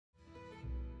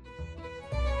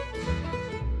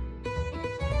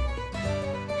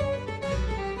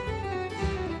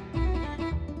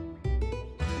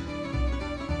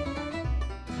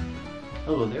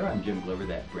Hello there, I'm Jim Glover,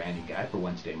 that branding guy for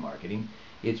Wednesday Marketing.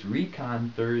 It's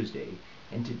Recon Thursday,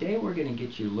 and today we're going to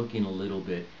get you looking a little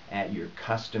bit at your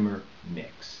customer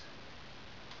mix.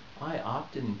 I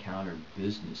often encounter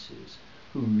businesses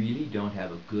who really don't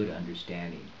have a good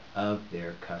understanding of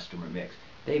their customer mix.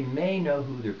 They may know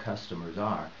who their customers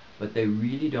are, but they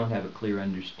really don't have a clear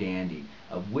understanding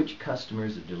of which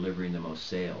customers are delivering the most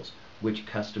sales, which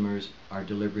customers are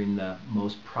delivering the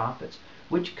most profits,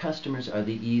 which customers are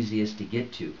the easiest to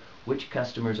get to, which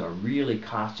customers are really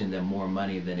costing them more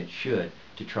money than it should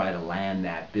to try to land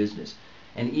that business,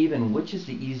 and even which is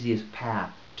the easiest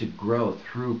path to grow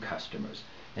through customers.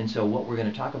 And so what we're going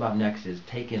to talk about next is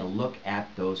taking a look at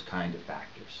those kind of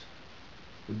factors.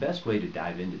 The best way to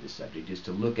dive into this subject is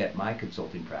to look at my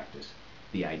consulting practice,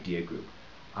 the Idea Group.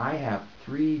 I have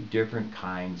three different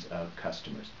kinds of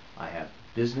customers. I have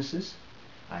businesses,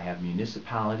 I have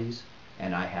municipalities,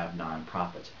 and I have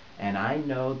nonprofits. And I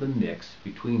know the mix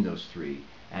between those three,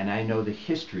 and I know the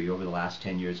history over the last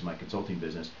 10 years of my consulting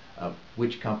business of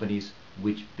which companies,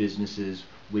 which businesses,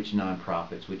 which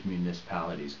nonprofits, which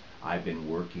municipalities I've been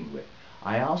working with.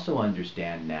 I also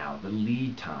understand now the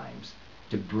lead times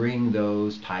to bring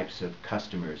those types of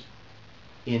customers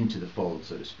into the fold,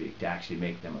 so to speak, to actually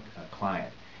make them a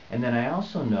client. And then I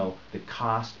also know the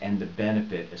cost and the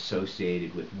benefit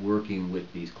associated with working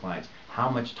with these clients, how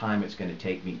much time it's going to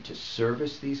take me to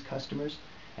service these customers,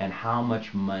 and how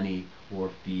much money or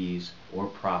fees or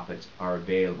profits are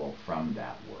available from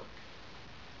that work.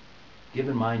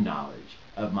 Given my knowledge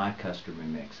of my customer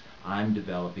mix, I'm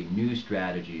developing new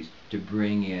strategies to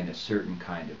bring in a certain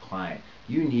kind of client.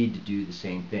 You need to do the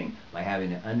same thing. By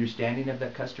having an understanding of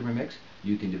that customer mix,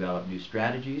 you can develop new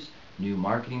strategies, new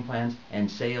marketing plans, and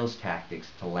sales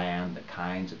tactics to land the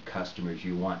kinds of customers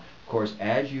you want. Of course,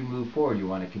 as you move forward, you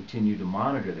want to continue to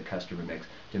monitor the customer mix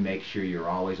to make sure you're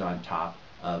always on top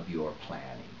of your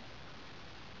planning.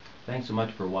 Thanks so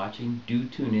much for watching. Do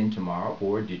tune in tomorrow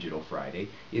for Digital Friday.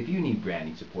 If you need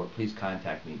branding support, please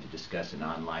contact me to discuss an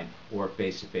online or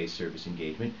face-to-face service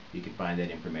engagement. You can find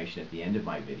that information at the end of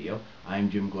my video.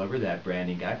 I'm Jim Glover, that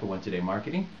branding guy for Wednesday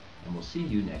Marketing, and we'll see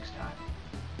you next time.